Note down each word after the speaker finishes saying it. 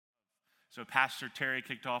So Pastor Terry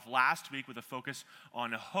kicked off last week with a focus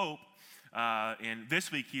on hope, and this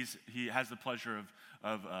week he has the pleasure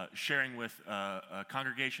of sharing with a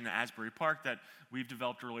congregation at Asbury Park that we've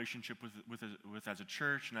developed a relationship with as a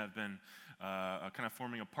church, and I've been kind of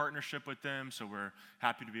forming a partnership with them. So we're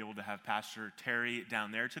happy to be able to have Pastor Terry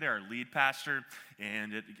down there today, our lead pastor,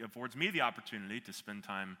 and it affords me the opportunity to spend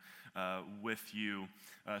time with you.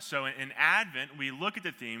 So in Advent, we look at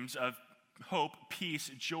the themes of hope, peace,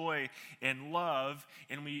 joy, and love,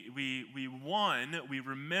 and we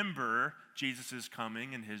remember Jesus'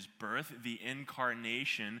 coming and his birth, the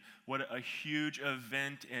incarnation, what a huge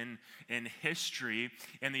event in history,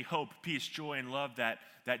 and the hope, peace, joy, and love that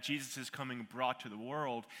Jesus' coming brought to the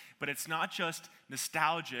world. But it's not just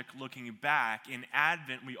nostalgic looking back. In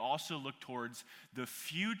Advent, we also look towards the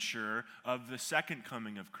future of the second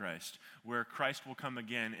coming of Christ, where Christ will come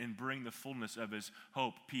again and bring the fullness of his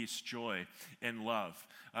hope, peace, joy, and love.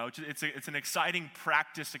 It's an exciting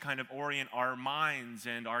practice to kind of orient our minds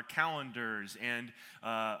and our calendars and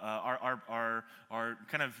our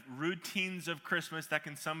kind of routines of Christmas that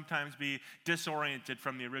can sometimes be disoriented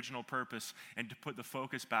from the original purpose, and to put the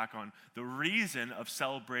focus back on the reason of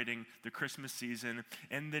celebrating the Christmas season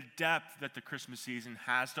and the depth that the Christmas season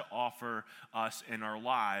has to offer us in our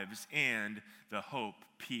lives, and the hope,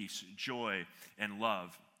 peace, joy, and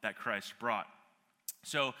love that Christ brought.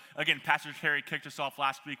 So again, Pastor Terry kicked us off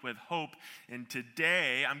last week with hope, and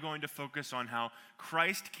today I'm going to focus on how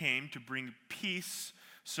Christ came to bring peace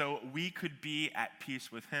so we could be at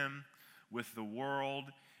peace with him, with the world,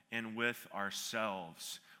 and with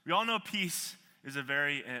ourselves. We all know peace is a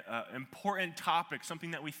very important topic, something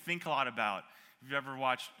that we think a lot about. If you've ever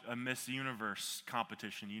watched a Miss Universe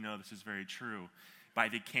competition, you know this is very true. By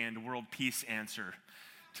the canned world peace answer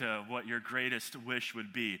to what your greatest wish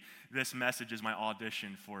would be. This message is my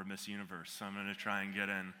audition for Miss Universe, so I'm going to try and get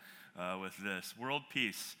in with this. World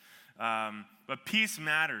peace. But peace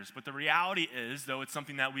matters. But the reality is, though it's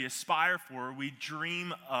something that we aspire for, we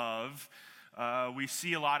dream of, we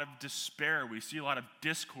see a lot of despair, we see a lot of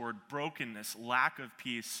discord, brokenness, lack of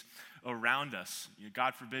peace around us.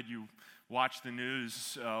 God forbid you watch the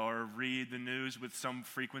news or read the news with some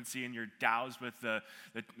frequency, and you're doused with the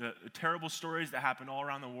terrible stories that happen all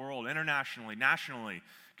around the world, internationally, nationally,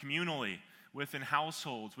 communally, within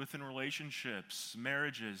households, within relationships,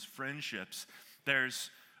 marriages, friendships. There's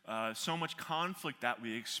so much conflict that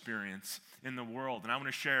we experience in the world. And I want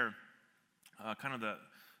to share kind of the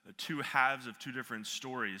two halves of two different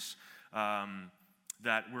stories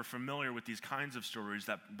that we're familiar with, these kinds of stories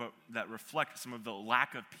that reflect some of the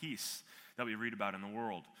lack of peace that we read about in the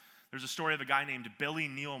world. There's a story of a guy named Billy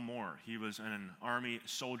Neal Moore. He was an army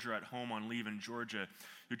soldier at home on leave in Georgia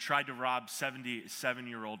who tried to rob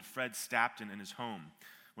 77-year-old Fred Stapton in his home.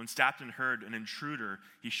 When Stapton heard an intruder,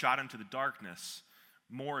 he shot into the darkness.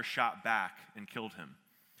 Moore shot back and killed him.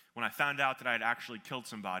 When I found out that I had actually killed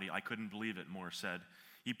somebody, I couldn't believe it, Moore said.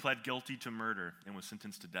 He pled guilty to murder and was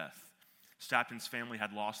sentenced to death. Stapton's family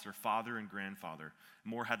had lost their father and grandfather.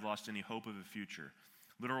 Moore had lost any hope of a future.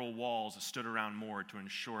 Literal walls stood around Moore to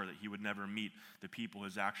ensure that he would never meet the people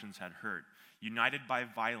his actions had hurt. United by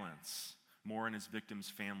violence, Moore and his victim's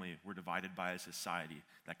family were divided by a society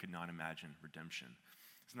that could not imagine redemption.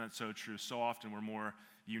 Isn't that so true? So often we're more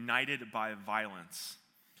united by violence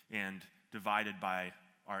and divided by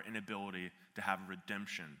our inability to have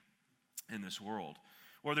redemption in this world.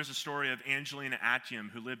 Or there's a story of Angelina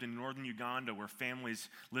Atium, who lived in northern Uganda, where families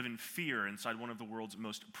live in fear inside one of the world's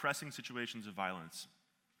most pressing situations of violence.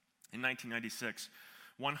 In 1996,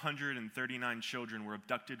 139 children were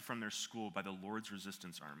abducted from their school by the Lord's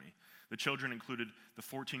Resistance Army. The children included the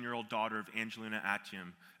 14-year-old daughter of Angelina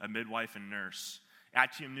Atium, a midwife and nurse.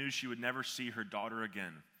 Atium knew she would never see her daughter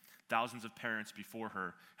again. Thousands of parents before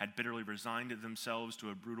her had bitterly resigned themselves to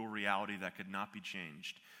a brutal reality that could not be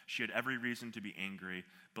changed. She had every reason to be angry,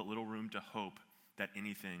 but little room to hope that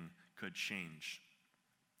anything could change.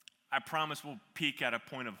 I promise we'll peak at a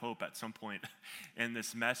point of hope at some point in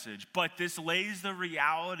this message, but this lays the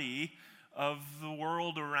reality of the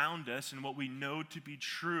world around us and what we know to be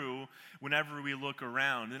true whenever we look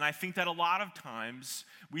around. And I think that a lot of times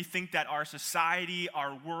we think that our society,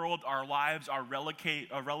 our world, our lives are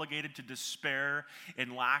relegated to despair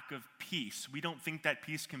and lack of peace. We don't think that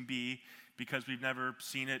peace can be because we've never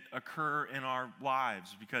seen it occur in our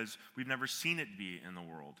lives, because we've never seen it be in the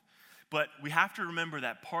world. But we have to remember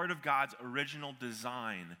that part of God's original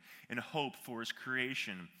design and hope for his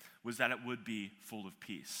creation was that it would be full of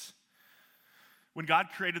peace. When God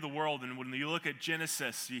created the world, and when you look at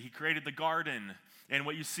Genesis, he created the garden. And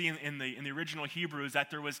what you see in the original Hebrew is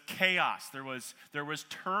that there was chaos, there was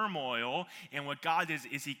turmoil, and what God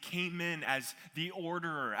is he came in as the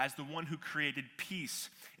orderer, as the one who created peace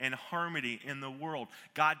and harmony in the world.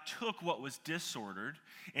 God took what was disordered,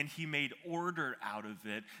 and he made order out of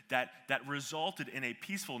it that resulted in a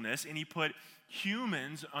peacefulness, and he put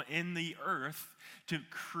humans in the earth to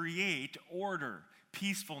create order,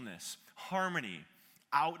 peacefulness, harmony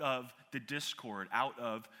out of the discord, out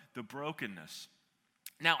of the brokenness.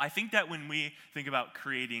 Now, I think that when we think about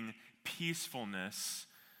creating peacefulness,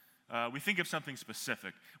 we think of something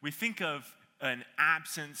specific. We think of an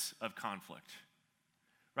absence of conflict,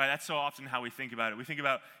 right? That's so often how we think about it. We think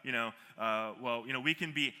about, we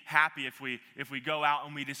can be happy if we go out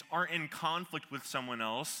and we just aren't in conflict with someone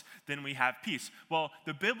else, then we have peace. Well,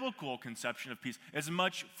 the biblical conception of peace is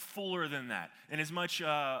much fuller than that, and is much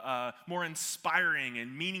more inspiring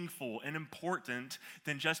and meaningful and important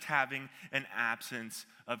than just having an absence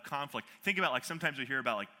of conflict. Think about, like, sometimes we hear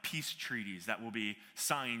about, like, peace treaties that will be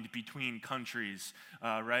signed between countries,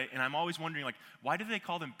 right? And I'm always wondering, like, why do they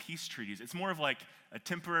call them peace treaties? It's more of like a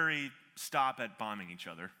temporary stop at bombing each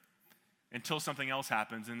other until something else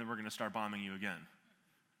happens, and then we're going to start bombing you again,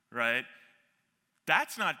 right?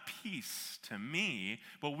 That's not peace to me.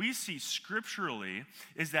 What we see scripturally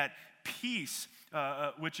is that peace,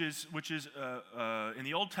 which is in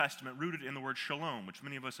the Old Testament rooted in the word shalom, which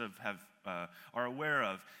many of us are aware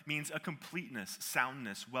of, means a completeness,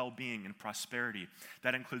 soundness, well-being, and prosperity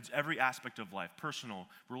that includes every aspect of life: personal,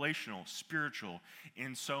 relational, spiritual,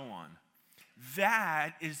 and so on.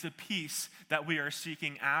 That is the peace that we are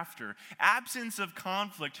seeking after. Absence of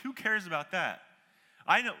conflict, who cares about that?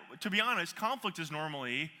 I know, to be honest, conflict is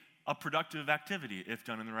normally a productive activity if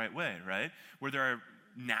done in the right way, right? Where there are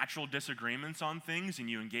natural disagreements on things and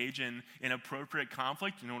you engage in appropriate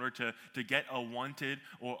conflict in order to get a wanted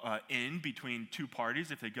or end between two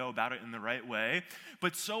parties if they go about it in the right way.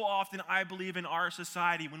 But so often I believe in our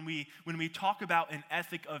society when we talk about an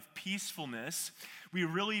ethic of peacefulness, we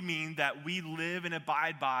really mean that we live and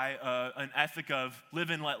abide by an ethic of live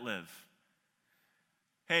and let live.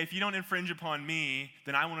 Hey, if you don't infringe upon me,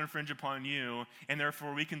 then I won't infringe upon you, and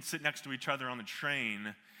therefore we can sit next to each other on the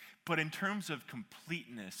train. But in terms of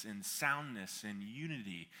completeness and soundness and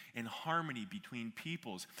unity and harmony between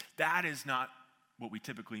peoples, that is not what we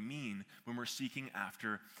typically mean when we're seeking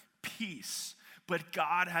after peace. But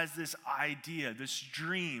God has this idea, this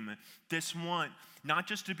dream, this want, not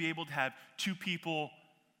just to be able to have two people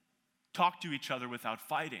talk to each other without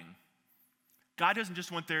fighting. God doesn't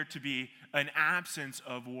just want there to be an absence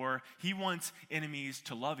of war. He wants enemies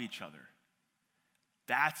to love each other.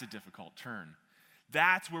 That's a difficult turn.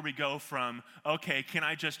 That's where we go from, okay, can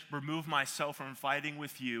I just remove myself from fighting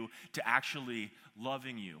with you, to actually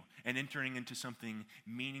loving you and entering into something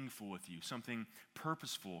meaningful with you, something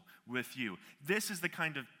purposeful with you. This is the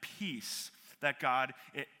kind of peace that God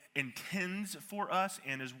intends for us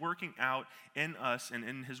and is working out in us and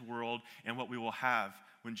in his world, and what we will have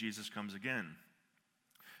when Jesus comes again.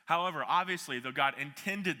 However, obviously, though God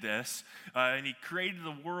intended this, and he created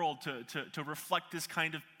the world to reflect this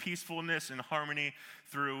kind of peacefulness and harmony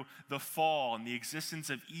through the fall and the existence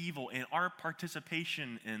of evil and our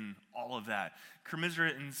participation in all of that,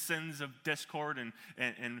 commiserate in sins of discord and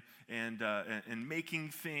making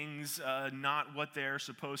things not what they're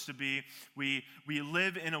supposed to be. We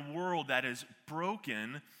live in a world that is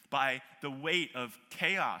broken by the weight of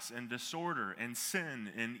chaos and disorder and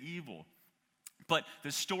sin and evil. But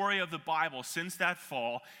the story of the Bible since that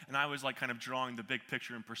fall, and I was like kind of drawing the big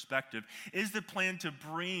picture in perspective, is the plan to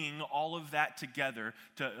bring all of that together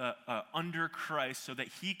to under Christ so that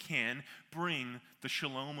he can bring the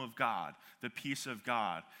shalom of God, the peace of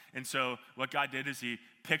God. And so what God did is he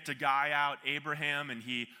picked a guy out, Abraham, and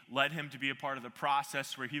he led him to be a part of the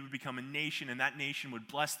process where he would become a nation, and that nation would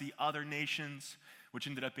bless the other nations, which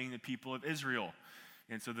ended up being the people of Israel.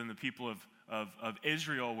 And so then the people of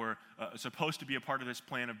Israel were supposed to be a part of this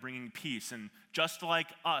plan of bringing peace. And just like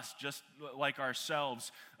us, just like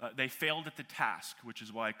ourselves, they failed at the task, which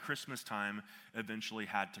is why Christmas time eventually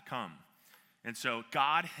had to come. And so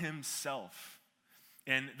God himself,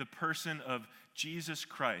 in the person of Jesus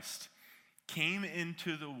Christ, came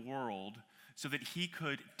into the world so that he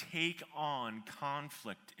could take on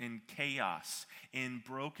conflict and chaos and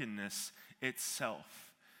brokenness itself.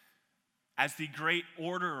 As the great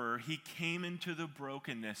orderer, he came into the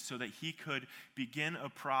brokenness so that he could begin a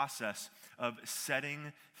process of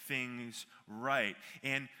setting things right.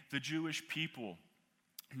 And the Jewish people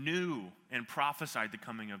knew and prophesied the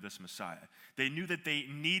coming of this Messiah. They knew that they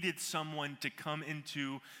needed someone to come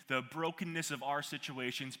into the brokenness of our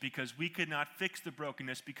situations because we could not fix the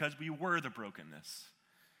brokenness because we were the brokenness.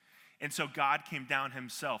 And so God came down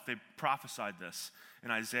himself. They prophesied this in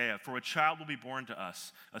Isaiah. For a child will be born to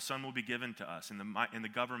us, a son will be given to us, and the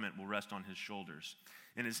government will rest on his shoulders.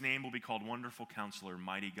 And his name will be called Wonderful Counselor,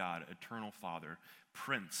 Mighty God, Eternal Father,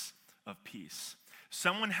 Prince of Peace.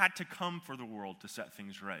 Someone had to come for the world to set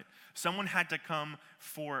things right. Someone had to come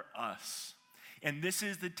for us. And this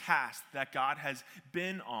is the task that God has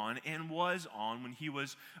been on and was on when he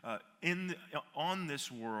was on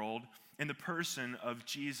this world in the person of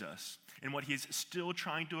Jesus, and what he's still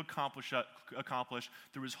trying to accomplish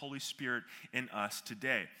through his Holy Spirit in us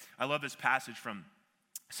today. I love this passage from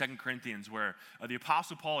 2 Corinthians, where the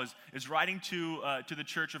Apostle Paul is writing to the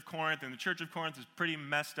church of Corinth, and the church of Corinth is pretty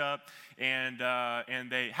messed up, and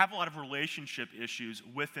they have a lot of relationship issues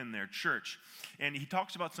within their church. And he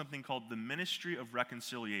talks about something called the ministry of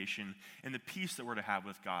reconciliation and the peace that we're to have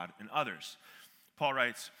with God and others. Paul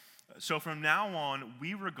writes, so from now on,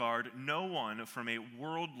 we regard no one from a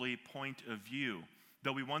worldly point of view.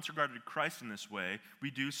 Though we once regarded Christ in this way, we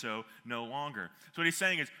do so no longer. So what he's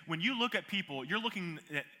saying is, when you look at people, you're looking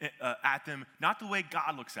at them not the way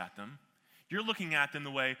God looks at them. You're looking at them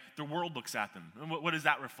the way the world looks at them. And what does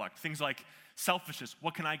that reflect? Things like selfishness.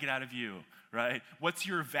 What can I get out of you, right? What's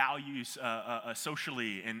your values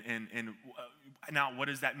socially? And now, what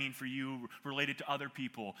does that mean for you related to other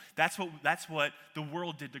people? That's what the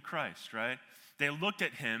world did to Christ, right? They looked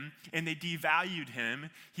at him and they devalued him.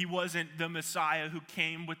 He wasn't the Messiah who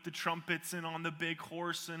came with the trumpets and on the big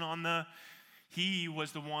horse and he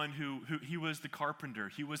was the one who he was the carpenter.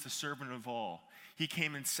 He was the servant of all. He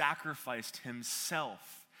came and sacrificed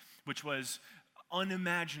himself, which was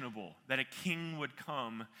unimaginable that a king would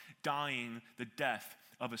come dying the death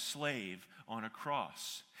of a slave on a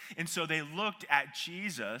cross. And so they looked at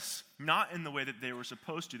Jesus, not in the way that they were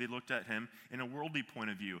supposed to. They looked at him in a worldly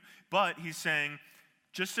point of view. But he's saying,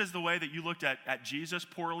 just as the way that you looked at Jesus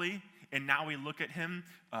poorly, and now we look at him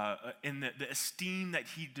in the esteem that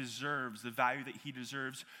he deserves, the value that he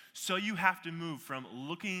deserves, so you have to move from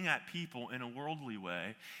looking at people in a worldly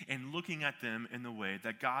way and looking at them in the way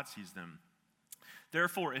that God sees them.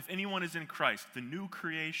 Therefore, if anyone is in Christ, the new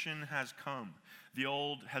creation has come. The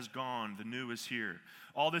old has gone, the new is here.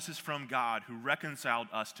 All this is from God, who reconciled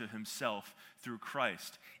us to himself through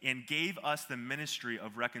Christ and gave us the ministry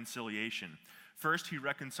of reconciliation. First, he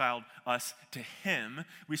reconciled us to him.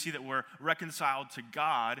 We see that we're reconciled to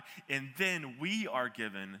God, and then we are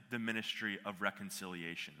given the ministry of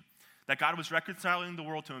reconciliation. That God was reconciling the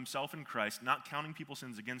world to himself in Christ, not counting people's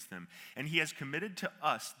sins against them. And he has committed to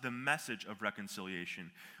us the message of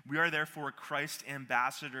reconciliation. We are therefore Christ's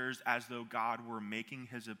ambassadors, as though God were making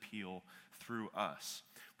his appeal through us.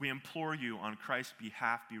 We implore you on Christ's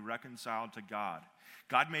behalf, be reconciled to God.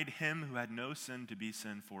 God made him who had no sin to be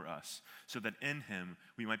sin for us, so that in him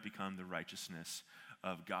we might become the righteousness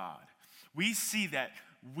of God. We see that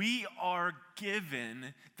we are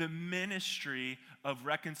given the ministry of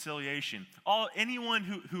reconciliation. Anyone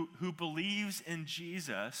who believes in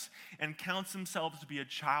Jesus and counts themselves to be a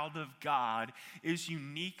child of God is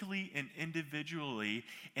uniquely and individually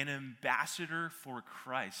an ambassador for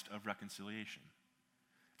Christ of reconciliation.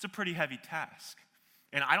 It's a pretty heavy task.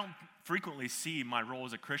 And I don't frequently see my role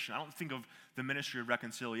as a Christian. I don't think of the ministry of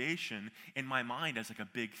reconciliation in my mind as like a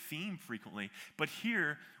big theme frequently. But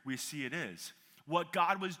here we see it is. What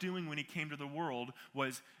God was doing when he came to the world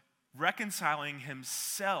was reconciling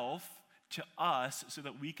himself to us so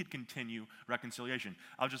that we could continue reconciliation.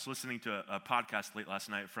 I was just listening to a podcast late last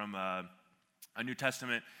night from a New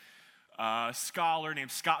Testament scholar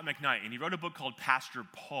named Scott McKnight, and he wrote a book called Pastor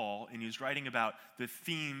Paul, and he was writing about the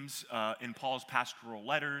themes in Paul's pastoral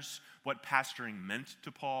letters, what pastoring meant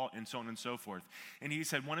to Paul, and so on and so forth. And he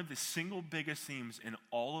said one of the single biggest themes in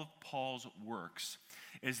all of Paul's works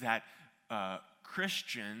is that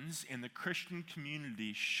Christians in the Christian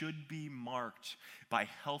community should be marked by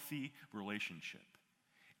healthy relationship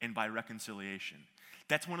and by reconciliation.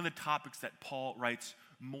 That's one of the topics that Paul writes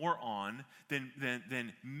more on than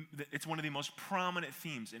it's one of the most prominent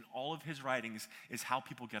themes in all of his writings is how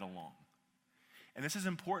people get along. And this is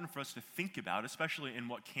important for us to think about, especially in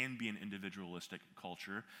what can be an individualistic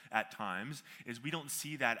culture at times, is we don't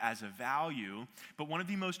see that as a value. But one of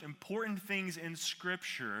the most important things in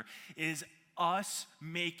Scripture is us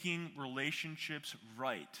making relationships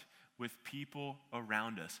right with people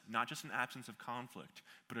around us. Not just an absence of conflict,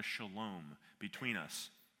 but a shalom between us.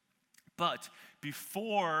 But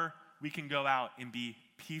before we can go out and be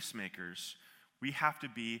peacemakers, we have to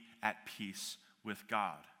be at peace with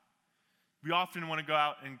God. We often want to go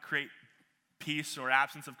out and create peace or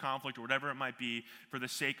absence of conflict or whatever it might be for the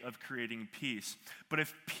sake of creating peace. But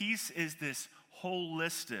if peace is this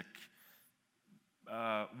holistic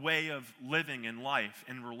way of living in life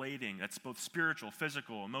and relating, that's both spiritual,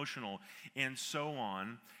 physical, emotional, and so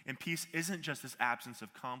on, and peace isn't just this absence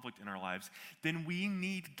of conflict in our lives, then we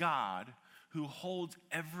need God who holds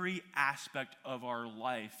every aspect of our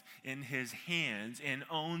life in his hands and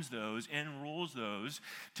owns those and rules those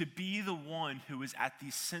to be the one who is at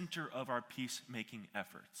the center of our peacemaking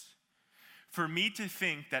efforts. For me to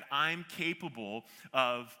think that I'm capable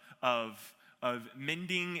of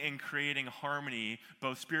mending and creating harmony,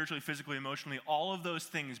 both spiritually, physically, emotionally, all of those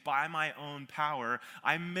things by my own power,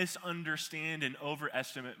 I misunderstand and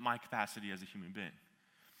overestimate my capacity as a human being.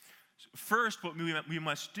 First, what we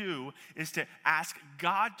must do is to ask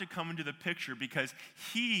God to come into the picture because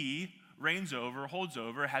he reigns over, holds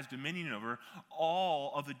over, has dominion over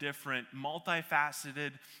all of the different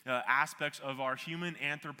multifaceted aspects of our human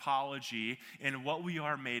anthropology and what we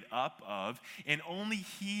are made up of. And only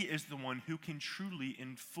he is the one who can truly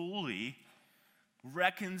and fully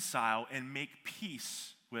reconcile and make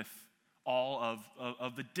peace with all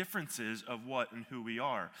of the differences of what and who we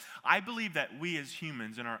are. I believe that we as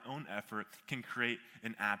humans in our own effort can create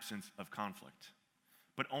an absence of conflict,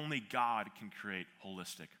 but only God can create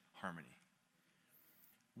holistic harmony.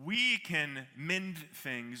 We can mend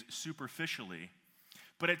things superficially,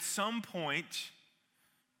 but at some point,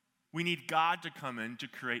 we need God to come in to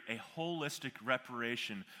create a holistic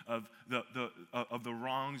reparation of the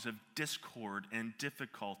wrongs of discord and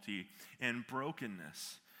difficulty and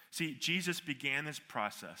brokenness. See, Jesus began this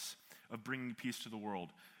process of bringing peace to the world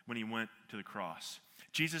when he went to the cross.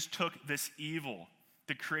 Jesus took this evil,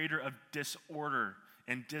 the creator of disorder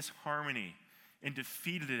and disharmony, and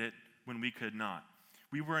defeated it when we could not.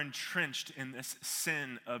 We were entrenched in this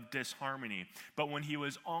sin of disharmony. But when he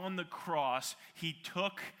was on the cross, he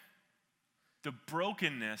took the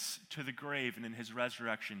brokenness to the grave, and in his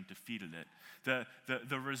resurrection defeated it.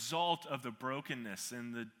 The result of the brokenness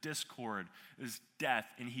and the discord is death,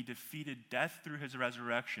 and he defeated death through his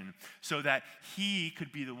resurrection so that he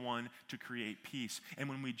could be the one to create peace. And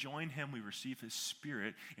when we join him, we receive his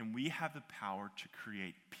spirit, and we have the power to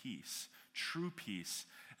create peace, true peace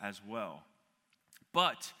as well.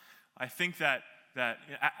 But I think that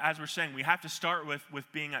as we're saying, we have to start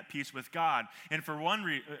with being at peace with God. And for one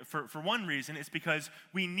reason, it's because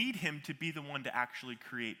we need him to be the one to actually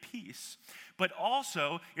create peace. But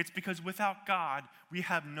also, it's because without God, we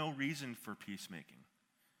have no reason for peacemaking.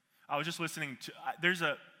 I was just listening to, there's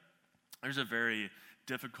a very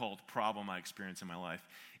difficult problem I experience in my life,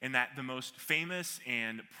 in that the most famous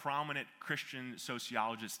and prominent Christian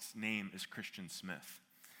sociologist's name is Christian Smith.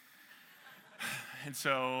 And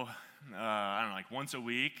so, I don't know, like once a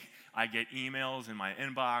week, I get emails in my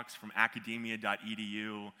inbox from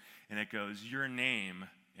academia.edu, and it goes, your name,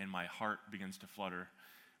 and my heart begins to flutter,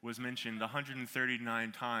 was mentioned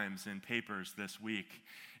 139 times in papers this week.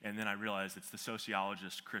 And then I realized it's the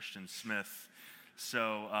sociologist Christian Smith.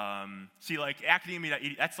 So, see, like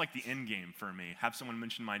academia.edu, that's like the end game for me. Have someone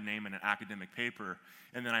mention my name in an academic paper,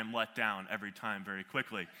 and then I'm let down every time very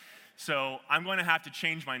quickly. So I'm going to have to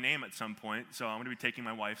change my name at some point. So I'm going to be taking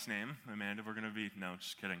my wife's name, Amanda. No,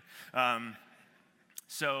 just kidding. But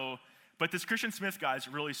this Christian Smith guy is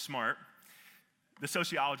really smart. The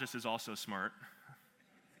sociologist is also smart.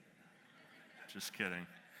 Just kidding.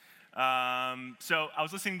 So I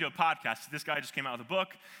was listening to a podcast. This guy just came out with a book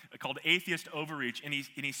called Atheist Overreach, and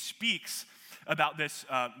he speaks about this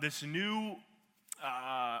new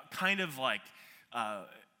kind of like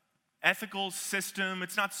ethical system.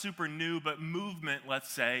 It's not super new, but movement, let's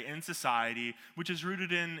say, in society, which is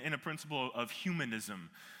rooted in a principle of humanism.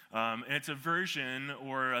 And it's a version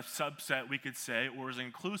or a subset, we could say, or is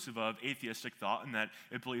inclusive of atheistic thought, in that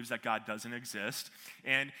it believes that God doesn't exist.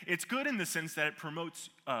 And it's good in the sense that it promotes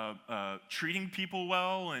treating people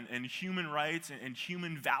well and human rights and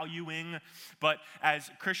human valuing. But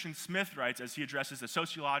as Christian Smith writes, as he addresses the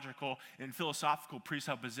sociological and philosophical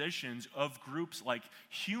presuppositions of groups like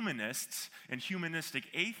humanists and humanistic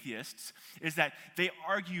atheists, is that they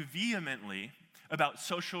argue vehemently about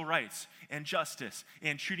social rights and justice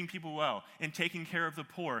and treating people well and taking care of the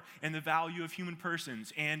poor and the value of human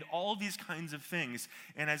persons and all these kinds of things.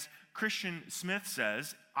 And as Christian Smith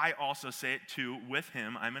says, I also say it too with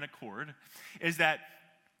him, I'm in accord, is that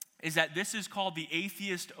this is called the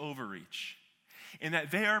atheist overreach, in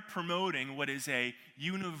that they are promoting what is a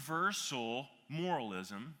universal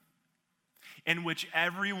moralism in which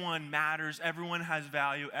everyone matters, everyone has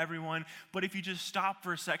value, but if you just stop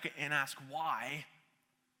for a second and ask why,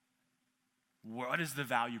 What is the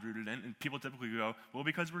value rooted in? And people typically go, well,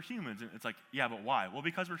 because we're humans. And it's like, yeah, but why? Well,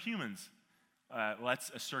 because we're humans. Well,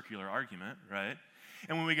 that's a circular argument, right?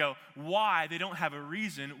 And when we go, why? They don't have a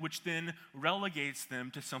reason, which then relegates them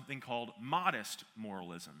to something called modest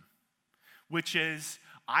moralism, which is,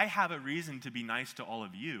 I have a reason to be nice to all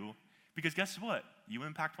of you because guess what? You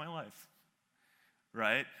impact my life,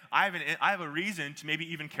 right? I have a reason to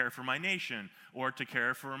maybe even care for my nation or to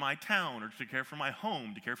care for my town or to care for my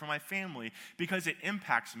home, to care for my family because it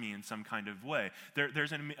impacts me in some kind of way.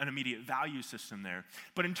 There's an immediate value system there.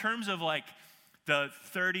 But in terms of like the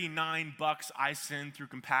 $39 I send through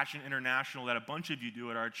Compassion International that a bunch of you do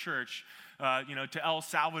at our church, to El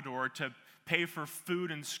Salvador to pay for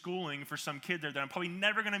food and schooling for some kid there that I'm probably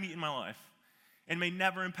never going to meet in my life and may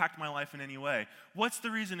never impact my life in any way. What's the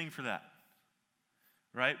reasoning for that?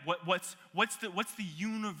 Right? What's the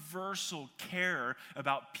universal care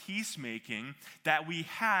about peacemaking that we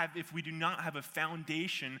have if we do not have a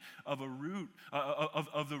foundation of a root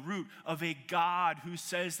of the root of a God who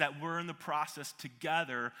says that we're in the process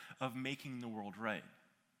together of making the world right?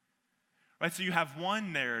 Right? So you have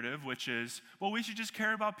one narrative which is, well, we should just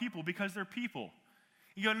care about people because they're people.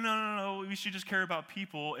 You go, no, we should just care about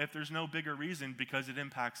people if there's no bigger reason because it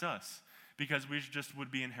impacts us, because we just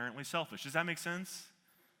would be inherently selfish. Does that make sense?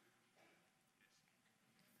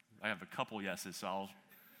 I have a couple yeses, so I'll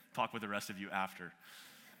talk with the rest of you after.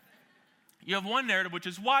 You have one narrative, which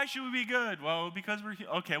is, why should we be good? Well, because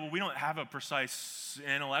we don't have a precise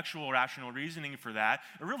intellectual, rational reasoning for that.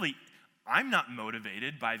 Really, I'm not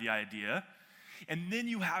motivated by the idea. And then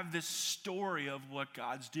you have this story of what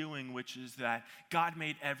God's doing, which is that God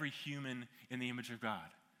made every human in the image of God.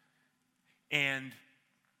 And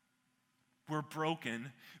we're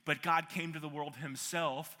broken, but God came to the world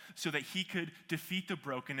himself so that he could defeat the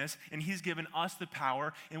brokenness, and he's given us the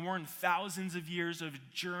power, and we're in thousands of years of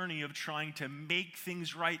journey of trying to make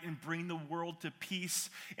things right and bring the world to peace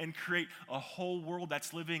and create a whole world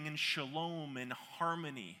that's living in shalom and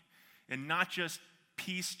harmony, and not just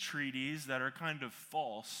peace treaties that are kind of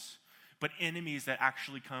false, but enemies that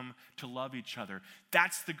actually come to love each other.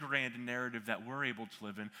 That's the grand narrative that we're able to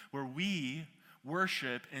live in, where we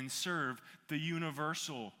worship and serve the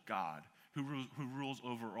universal God who rules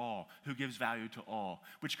over all, who gives value to all,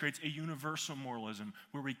 which creates a universal moralism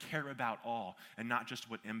where we care about all and not just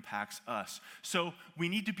what impacts us. So we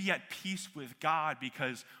need to be at peace with God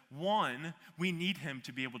because, one, we need him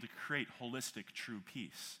to be able to create holistic, true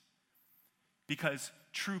peace. Because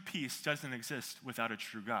true peace doesn't exist without a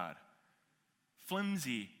true God.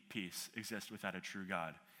 Flimsy peace exists without a true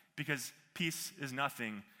God. Because peace is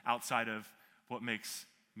nothing outside of what makes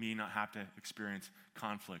me not have to experience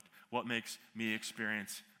conflict, what makes me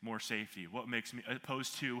experience more safety, what makes me,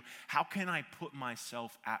 opposed to how can I put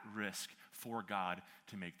myself at risk for God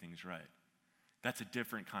to make things right? That's a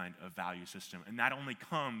different kind of value system. And that only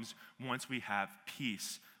comes once we have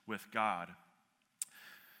peace with God.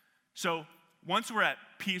 So once we're at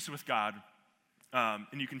peace with God,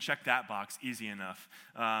 and you can check that box easy enough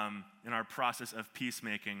in our process of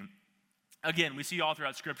peacemaking. Again, we see all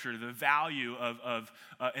throughout Scripture the value of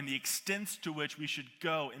and the extents to which we should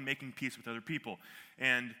go in making peace with other people.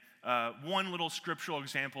 And one little scriptural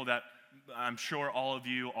example that I'm sure all of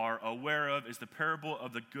you are aware of is the parable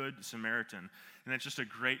of the Good Samaritan. And it's just a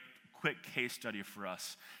great, quick case study for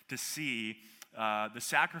us to see the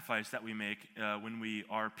sacrifice that we make when we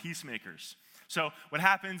are peacemakers. So what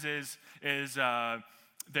happens is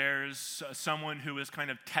there's someone who is kind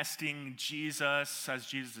of testing Jesus as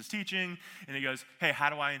Jesus is teaching, and he goes, hey, how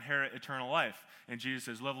do I inherit eternal life? And Jesus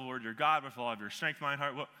says, love the Lord your God with all of your strength, mind,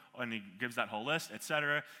 heart, and he gives that whole list,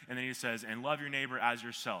 etc. And then he says, and love your neighbor as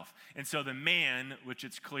yourself. And so the man, which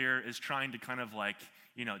it's clear, is trying to kind of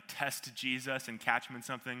test Jesus and catch him in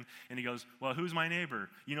something. And he goes, well, who's my neighbor?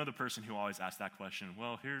 You know the person who always asks that question.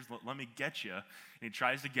 Well, let me get you. And he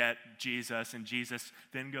tries to get Jesus, and Jesus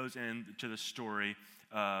then goes into the story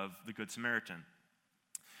of the Good Samaritan.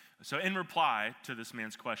 So in reply to this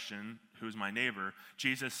man's question, who's my neighbor,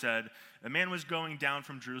 Jesus said, a man was going down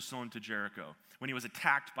from Jerusalem to Jericho when he was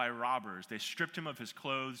attacked by robbers. They stripped him of his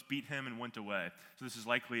clothes, beat him, and went away. So this is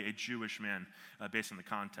likely a Jewish man based on the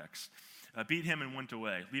context. Beat him and went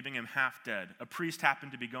away, leaving him half dead. A priest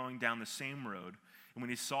happened to be going down the same road, and when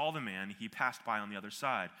he saw the man, he passed by on the other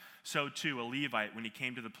side. So too, a Levite, when he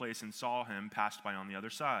came to the place and saw him, passed by on the other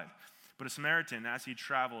side. But a Samaritan, as he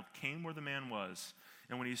traveled, came where the man was,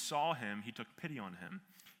 and when he saw him, he took pity on him.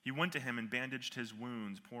 He went to him and bandaged his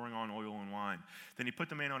wounds, pouring on oil and wine. Then he put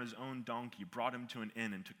the man on his own donkey, brought him to an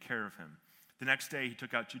inn, and took care of him. The next day he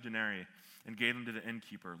took out 2 denarii and gave them to the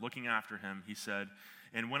innkeeper. Looking after him, he said,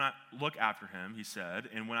 and when I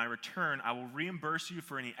return, I will reimburse you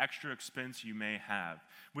for any extra expense you may have.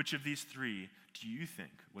 Which of these 3 do you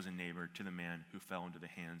think was a neighbor to the man who fell into the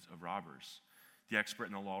hands of robbers? The expert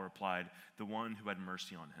in the law replied, the one who had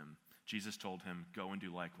mercy on him. Jesus told him, go and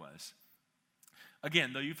do likewise.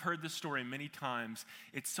 Again, though you've heard this story many times,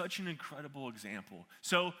 it's such an incredible example.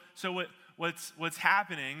 So what's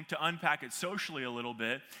happening, to unpack it socially a little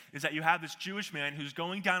bit, is that you have this Jewish man who's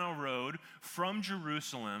going down a road from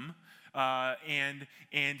Jerusalem, and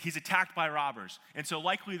he's attacked by robbers. And so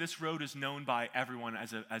likely this road is known by everyone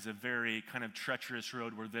as a very kind of treacherous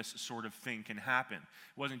road where this sort of thing can happen.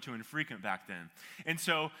 It wasn't too infrequent back then. And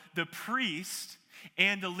so the priest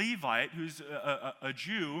and the Levite, who's a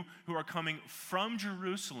Jew, who are coming from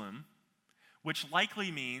Jerusalem, which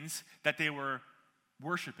likely means that they were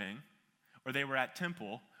worshiping or they were at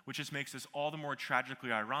temple, which just makes this all the more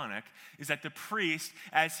tragically ironic, is that the priest,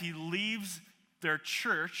 as he leaves their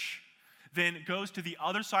church, then goes to the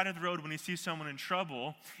other side of the road when he sees someone in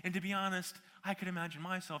trouble. And to be honest, I could imagine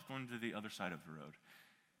myself going to the other side of the road.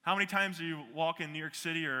 How many times do you walk in New York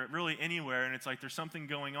City or really anywhere and it's like there's something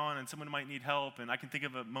going on and someone might need help, and I can think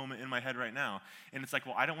of a moment in my head right now, and it's like,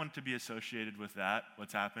 well, I don't want to be associated with that,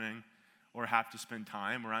 what's happening, or have to spend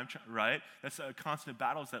time, or right? That's constant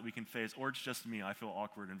battles that we can face, or it's just me. I feel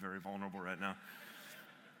awkward and very vulnerable right now.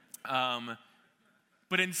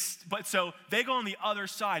 But so they go on the other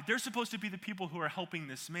side. They're supposed to be the people who are helping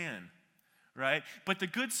this man, right? But the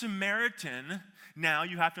Good Samaritan, now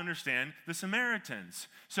you have to understand the Samaritans.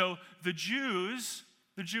 So the Jews,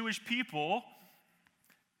 the Jewish people,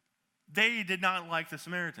 they did not like the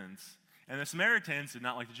Samaritans. And the Samaritans did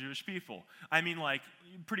not like the Jewish people. I mean, like,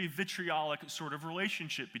 pretty vitriolic sort of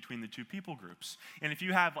relationship between the two people groups. And if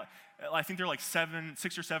you have, like, I think there are like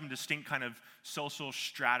 6 or 7 distinct kind of social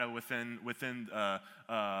strata within the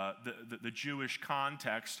Jewish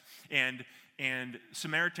context. And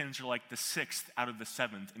Samaritans are like the 6th out of the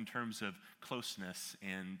 7th in terms of closeness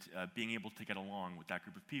and being able to get along with that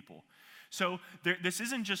group of people. So this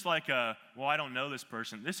isn't just like well, I don't know this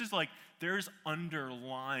person. This is like there's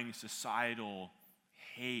underlying societal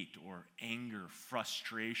hate or anger,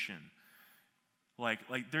 frustration. Like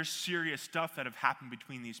there's serious stuff that have happened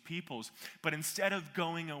between these peoples. But instead of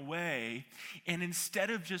going away, and instead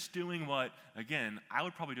of just doing what, again, I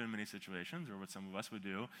would probably do in many situations, or what some of us would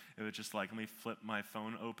do, it would just like, let me flip my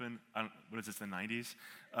phone open. What is this, the 90s?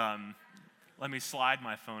 Let me slide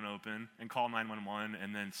my phone open and call 911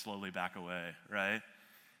 and then slowly back away, right?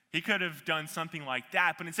 He could have done something like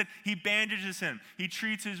that, but instead he bandages him. He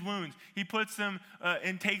treats his wounds. He puts them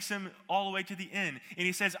and takes him all the way to the inn. And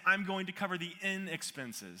he says, I'm going to cover the inn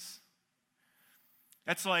expenses.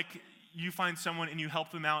 That's like you find someone and you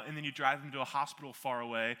help them out and then you drive them to a hospital far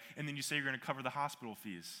away and then you say you're going to cover the hospital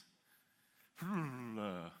fees.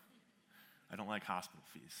 I don't like hospital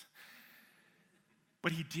fees.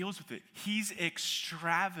 But he deals with it. He's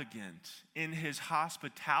extravagant in his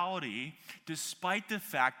hospitality, despite the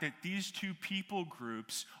fact that these two people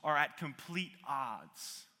groups are at complete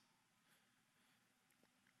odds.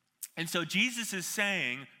 And so Jesus is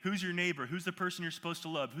saying, who's your neighbor? Who's the person you're supposed to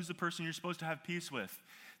love? Who's the person you're supposed to have peace with?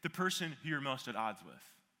 The person who you're most at odds with.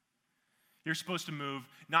 You're supposed to move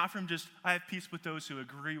not from just, I have peace with those who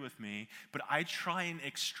agree with me, but I try and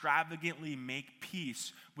extravagantly make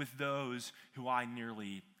peace with those who I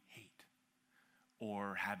nearly hate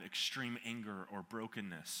or have extreme anger or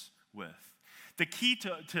brokenness with. The key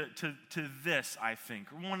to this, I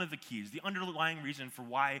think, or one of the keys, the underlying reason for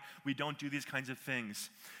why we don't do these kinds of things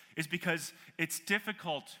is because it's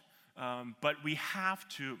difficult, but we have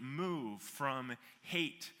to move from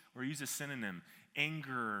hate, or use a synonym,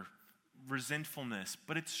 anger, resentfulness,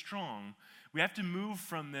 but it's strong. We have to move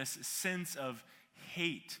from this sense of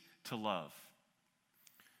hate to love.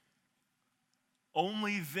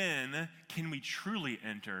 Only then can we truly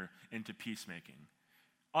enter into peacemaking.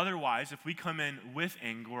 Otherwise, if we come in with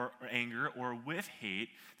anger or with hate,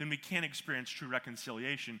 then we can't experience true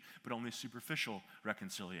reconciliation, but only superficial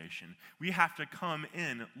reconciliation. We have to come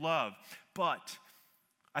in love, but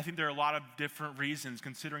I think there are a lot of different reasons,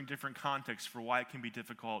 considering different contexts, for why it can be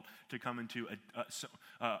difficult to come into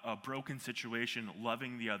a broken situation,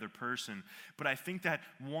 loving the other person. But I think that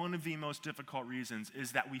one of the most difficult reasons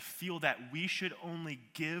is that we feel that we should only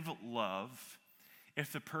give love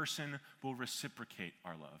if the person will reciprocate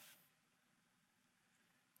our love.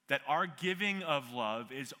 That our giving of love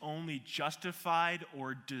is only justified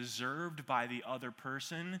or deserved by the other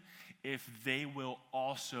person if they will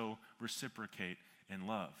also reciprocate in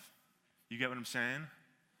love. You get what I'm saying?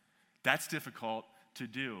 That's difficult to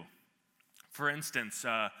do. For instance,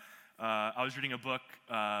 I was reading a book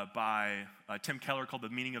by Tim Keller called The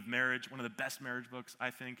Meaning of Marriage, one of the best marriage books,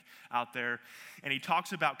 I think, out there. And he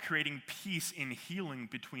talks about creating peace and healing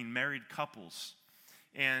between married couples.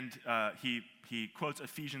 And he quotes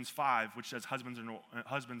Ephesians 5, which says husbands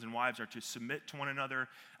and wives are to submit to one another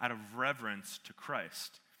out of reverence to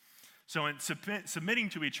Christ. So in submitting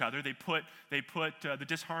to each other, they put the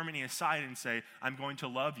disharmony aside and say, I'm going to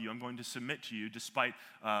love you, I'm going to submit to you despite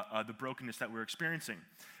the brokenness that we're experiencing.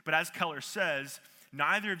 But as Keller says,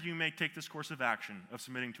 neither of you may take this course of action of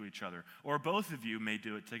submitting to each other, or both of you may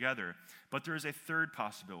do it together. But there is a third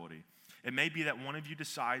possibility. It may be that one of you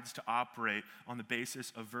decides to operate on the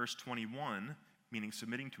basis of verse 21, meaning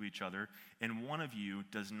submitting to each other, and one of you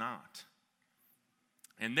does not.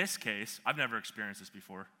 In this case, I've never experienced this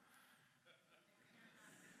before.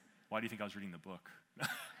 Why do you think I was reading the book?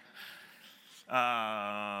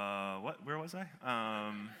 Where was I?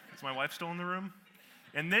 Is my wife still in the room?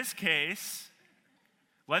 In this case,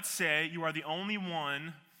 let's say you are the only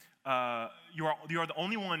one. You are the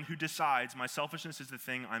only one who decides my selfishness is the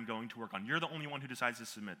thing I'm going to work on. You're the only one who decides to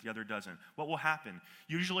submit. The other doesn't. What will happen?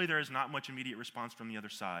 Usually there is not much immediate response from the other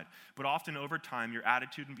side. But often over time, your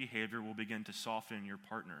attitude and behavior will begin to soften in your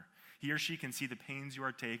partner. He or she can see the pains you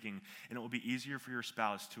are taking, and it will be easier for your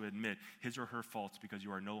spouse to admit his or her faults because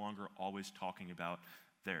you are no longer always talking about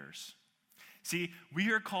theirs. See,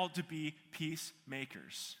 we are called to be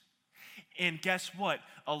peacemakers. And guess what?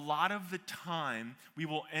 A lot of the time, we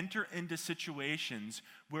will enter into situations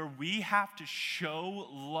where we have to show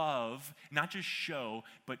love, not just show,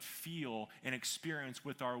 but feel and experience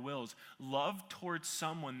with our wills. Love towards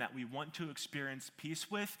someone that we want to experience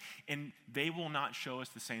peace with, and they will not show us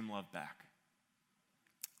the same love back.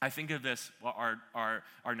 I think of this, our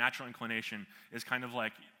natural inclination is kind of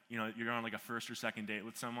like, you're on like a first or second date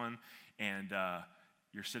with someone, and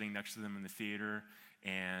you're sitting next to them in the theater,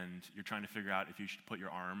 and you're trying to figure out if you should put your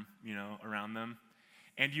arm, around them.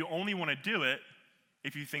 And you only want to do it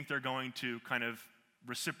if you think they're going to kind of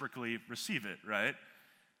reciprocally receive it, right?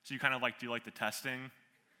 So you kind of do the testing.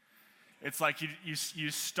 It's like you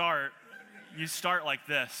start like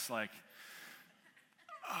this,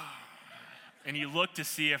 and you look to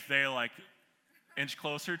see if they inch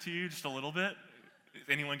closer to you just a little bit. Does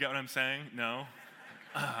anyone get what I'm saying? No?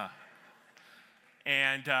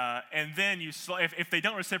 And then if they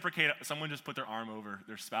don't reciprocate, someone just put their arm over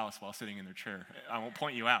their spouse while sitting in their chair. I won't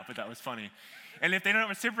point you out, but that was funny. And if they don't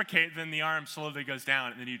reciprocate, then the arm slowly goes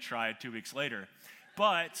down, and then you try 2 weeks later.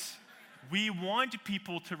 But we want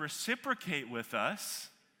people to reciprocate with us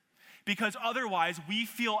because otherwise we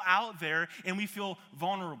feel out there and we feel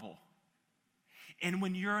vulnerable. And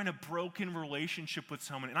when you're in a broken relationship with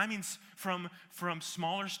someone, and I mean from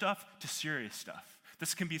smaller stuff to serious stuff.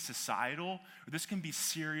 This can be societal, or this can be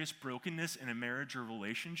serious brokenness in a marriage or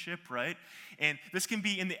relationship, right? And this can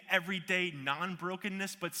be in the everyday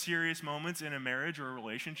non-brokenness but serious moments in a marriage or a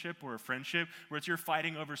relationship or a friendship where you're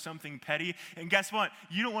fighting over something petty. And guess what?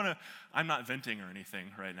 You don't want to, I'm not venting or anything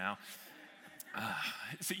right now.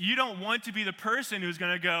 So you don't want to be the person who's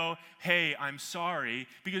going to go, hey, I'm sorry,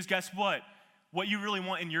 because guess what? What you really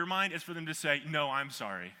want in your mind is for them to say, no, I'm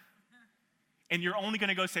sorry. And you're only going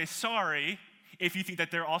to go say sorry if you think that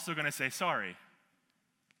they're also going to say sorry.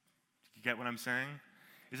 You get what I'm saying?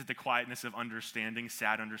 Is it the quietness of understanding,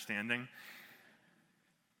 sad understanding?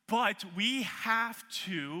 But we have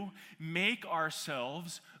to make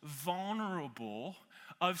ourselves vulnerable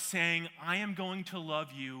of saying, I am going to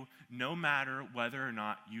love you no matter whether or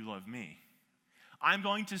not you love me. I'm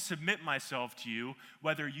going to submit myself to you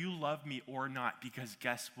whether you love me or not, because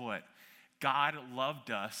guess what? God loved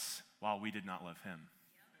us while we did not love him.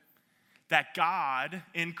 That God,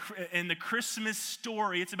 in the Christmas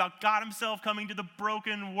story, it's about God himself coming to the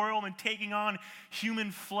broken world and taking on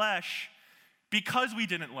human flesh because we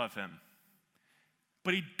didn't love him.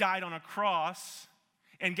 But he died on a cross,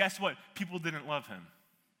 and guess what? People didn't love him.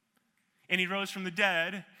 And he rose from the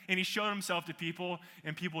dead, and he showed himself to people,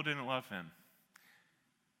 and people didn't love him.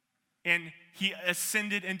 And he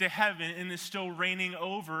ascended into heaven and is still reigning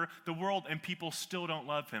over the world, and people still don't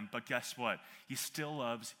love him. But guess what? He still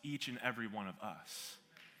loves each and every one of us.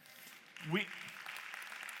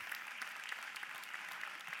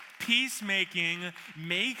 Peacemaking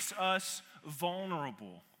makes us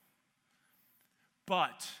vulnerable.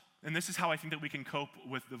 But, and this is how I think that we can cope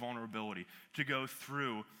with the vulnerability, to go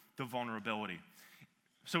through the vulnerability.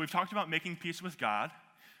 So we've talked about making peace with God.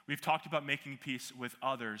 We've talked about making peace with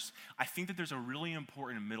others. I think that there's a really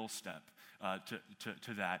important middle step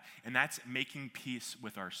to that, and that's making peace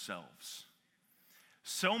with ourselves.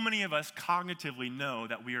 So many of us cognitively know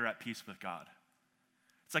that we are at peace with God.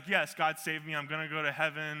 It's like, yes, God saved me. I'm going to go to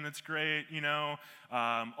heaven. It's great,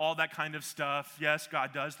 all that kind of stuff. Yes,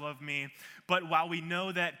 God does love me. But while we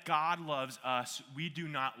know that God loves us, we do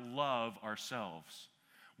not love ourselves.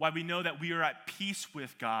 While we know that we are at peace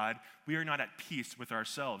with God, we are not at peace with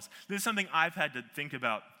ourselves. This is something I've had to think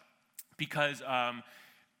about because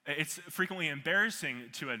it's frequently embarrassing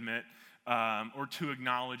to admit or to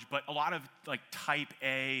acknowledge, but a lot of like type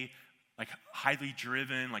A, like highly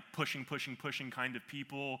driven, like pushing kind of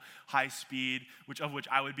people, high speed, which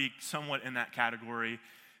I would be somewhat in that category.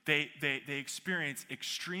 They experience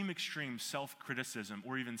extreme self-criticism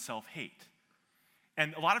or even self-hate.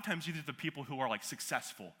 And a lot of times these are the people who are like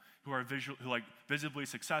successful, who are visibly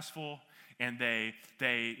successful, and they're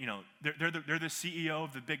the CEO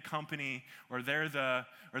of the big company, or they're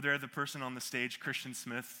the person on the stage, Christian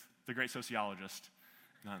Smith, the great sociologist,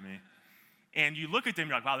 not me. And you look at them,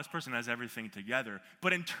 you're like, wow, this person has everything together.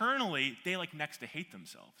 But internally, they like next to hate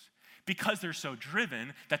themselves because they're so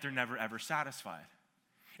driven that they're never, ever satisfied.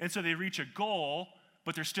 And so they reach a goal,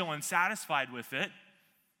 but they're still unsatisfied with it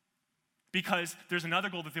because there's another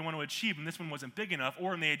goal that they want to achieve, and this one wasn't big enough,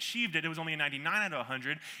 or when they achieved it, it was only a 99 out of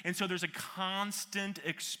 100. And so there's a constant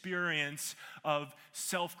experience of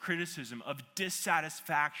self-criticism, of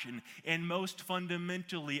dissatisfaction, and most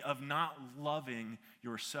fundamentally of not loving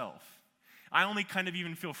yourself. I only kind of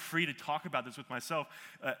even feel free to talk about this with myself,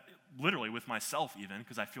 literally with myself even,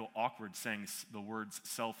 because I feel awkward saying the words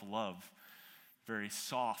self-love. Very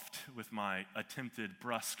soft with my attempted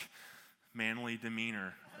brusque, manly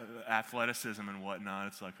demeanor, athleticism and whatnot.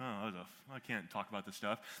 It's like, I can't talk about this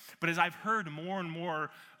stuff. But as I've heard more and more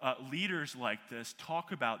leaders like this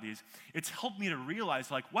talk about these, it's helped me to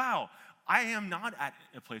realize, like, wow, I am not at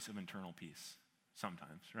a place of internal peace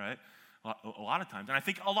sometimes, right? A lot of times. And I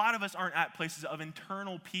think a lot of us aren't at places of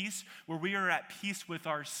internal peace where we are at peace with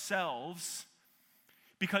ourselves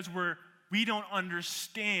because we don't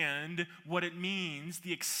understand what it means,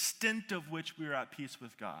 the extent of which we are at peace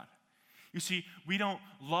with God. You see, we don't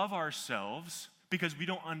love ourselves because we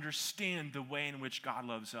don't understand the way in which God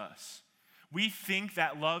loves us. We think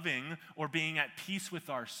that loving or being at peace with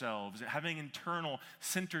ourselves, having internal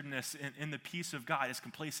centeredness in the peace of God is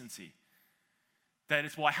complacency. That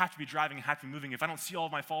it's, well, I have to be driving, I have to be moving. If I don't see all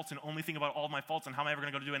of my faults and only think about all of my faults, then how am I ever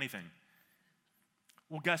going to go do anything?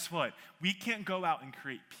 Well, guess what? We can't go out and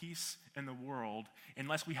create peace in the world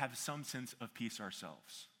unless we have some sense of peace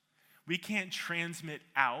ourselves. We can't transmit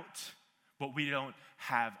out what we don't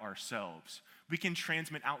have ourselves. We can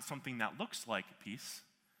transmit out something that looks like peace,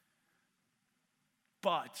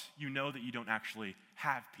 but you know that you don't actually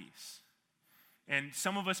have peace. And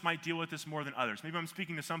some of us might deal with this more than others. Maybe I'm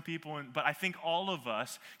speaking to some people, but I think all of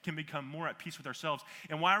us can become more at peace with ourselves.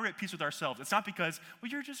 And why are we at peace with ourselves? It's not because,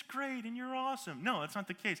 well, you're just great and you're awesome. No, that's not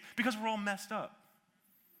the case. Because we're all messed up.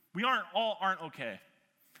 We aren't okay.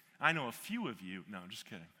 I know a few of you. No, I'm just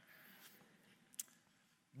kidding.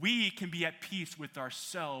 We can be at peace with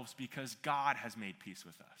ourselves because God has made peace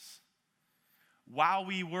with us. While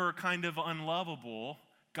we were kind of unlovable,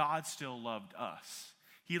 God still loved us.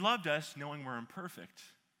 He loved us knowing we're imperfect,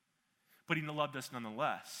 but he loved us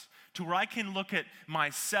nonetheless. To where I can look at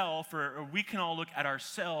myself, or we can all look at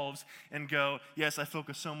ourselves and go, yes, I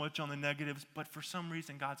focus so much on the negatives, but for some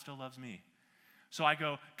reason God still loves me. So I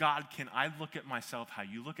go, God, can I look at myself how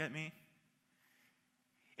you look at me?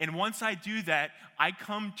 And once I do that, I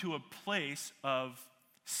come to a place of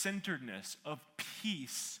centeredness, of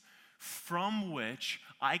peace, from which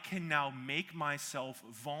I can now make myself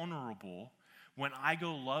vulnerable when I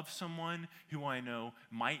go love someone who I know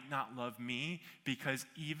might not love me, because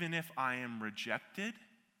even if I am rejected,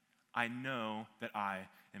 I know that I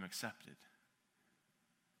am accepted.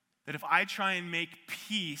 That if I try and make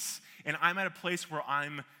peace and I'm at a place where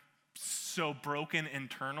I'm so broken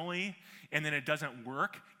internally and then it doesn't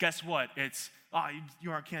work, guess what? It's,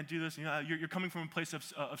 you can't do this. You're coming from a place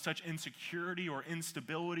of such insecurity or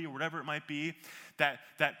instability or whatever it might be, that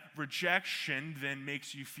rejection then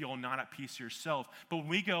makes you feel not at peace yourself. But when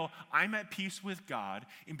we go, I'm at peace with God,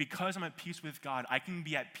 and because I'm at peace with God, I can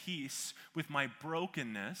be at peace with my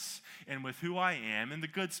brokenness and with who I am and the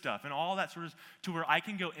good stuff and all that sort of, to where I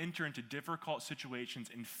can go enter into difficult situations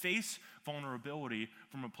and face vulnerability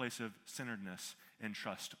from a place of centeredness and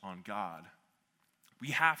trust on God. We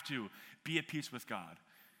have to be at peace with God,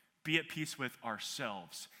 be at peace with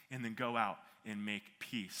ourselves, and then go out and make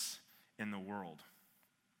peace in the world.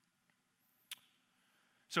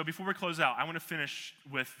 So before we close out, I want to finish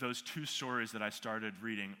with those two stories that I started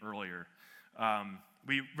reading earlier.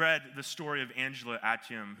 We read the story of Angela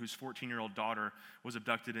Atiam, whose 14-year-old daughter was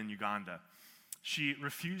abducted in Uganda. She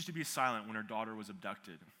refused to be silent when her daughter was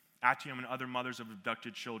abducted. Atium and other mothers of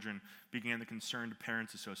abducted children began the Concerned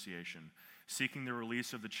Parents Association, seeking the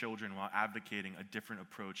release of the children while advocating a different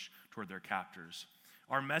approach toward their captors.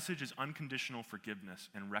 Our message is unconditional forgiveness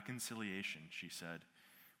and reconciliation, she said.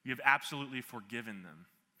 We have absolutely forgiven them.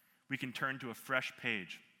 We can turn to a fresh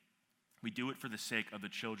page. We do it for the sake of the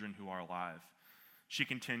children who are alive. She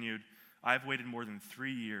continued, I have waited more than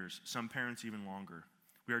 3 years, some parents even longer.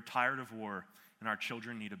 We are tired of war, and our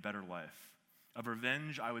children need a better life. Of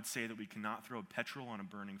revenge, I would say that we cannot throw petrol on a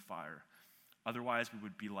burning fire. Otherwise, we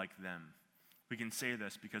would be like them. We can say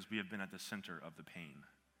this because we have been at the center of the pain.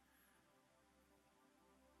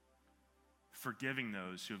 Forgiving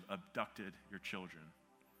those who have abducted your children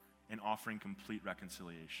and offering complete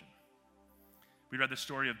reconciliation. We read the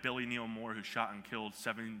story of Billy Neal Moore, who shot and killed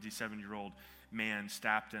 77-year-old man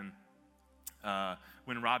Stapton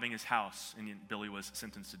when robbing his house, and Billy was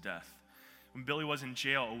sentenced to death. When Billy was in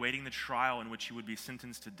jail awaiting the trial in which he would be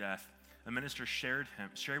sentenced to death, a minister shared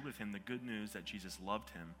with him the good news that Jesus loved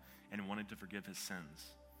him and wanted to forgive his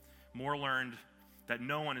sins. Moore learned that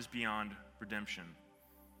no one is beyond redemption.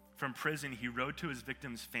 From prison, he wrote to his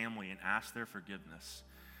victim's family and asked their forgiveness.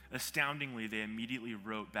 Astoundingly, they immediately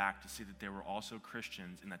wrote back to say that they were also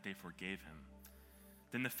Christians and that they forgave him.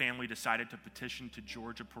 Then the family decided to petition to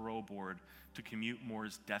Georgia Parole Board to commute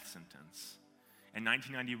Moore's death sentence. In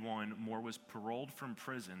 1991, Moore was paroled from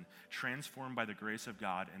prison, transformed by the grace of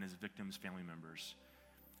God and his victims' family members.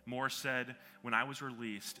 Moore said, when I was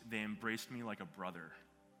released, they embraced me like a brother.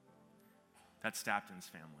 That's Stapton's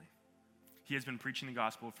family. He has been preaching the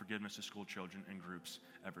gospel of forgiveness to school children and groups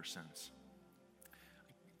ever since.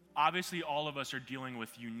 Obviously, all of us are dealing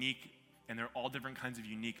with unique, and they're all different kinds of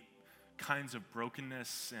unique kinds of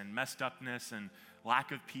brokenness and messed upness and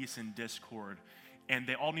lack of peace and discord. And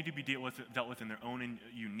they all need to be dealt with in their own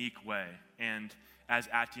unique way. And as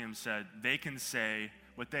Atium said, they can say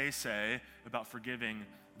what they say about forgiving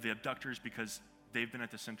the abductors because they've been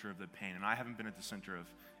at the center of the pain. And I haven't been at the center of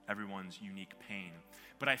everyone's unique pain.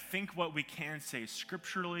 But I think what we can say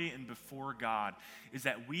scripturally and before God is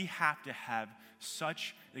that we have to have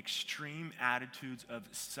such extreme attitudes of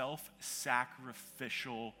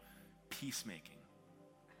self-sacrificial peacemaking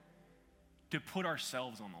to put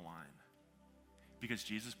ourselves on the line. Because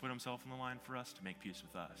Jesus put himself on the line for us to make peace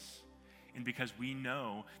with us. And because we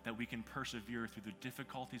know that we can persevere through the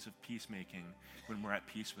difficulties of peacemaking when we're at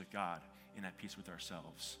peace with God and at peace with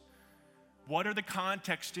ourselves. What are the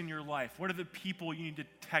contexts in your life? What are the people you need to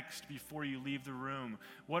text before you leave the room?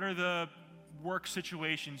 What are the work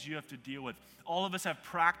situations you have to deal with? All of us have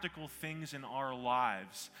practical things in our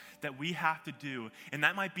lives that we have to do. And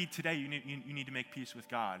that might be today you need to make peace with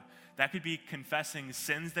God. That could be confessing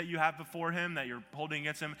sins that you have before him, that you're holding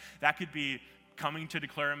against him. That could be coming to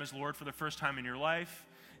declare him as Lord for the first time in your life.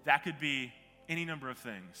 That could be any number of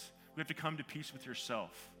things. We have to come to peace with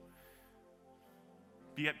yourself.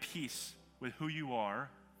 Be at peace with who you are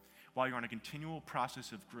while you're on a continual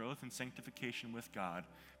process of growth and sanctification with God,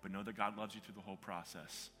 but know that God loves you through the whole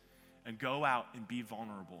process. And go out and be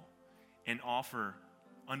vulnerable and offer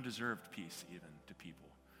undeserved peace even to people.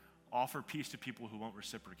 Offer peace to people who won't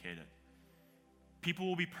reciprocate it. People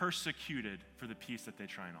will be persecuted for the peace that they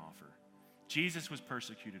try and offer. Jesus was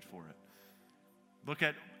persecuted for it. Look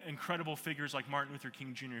at incredible figures like Martin Luther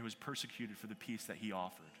King Jr., who was persecuted for the peace that he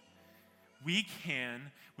offered. We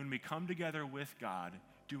can, when we come together with God,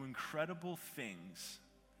 do incredible things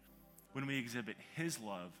when we exhibit his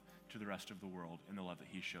love to the rest of the world and the love that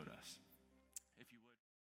he showed us.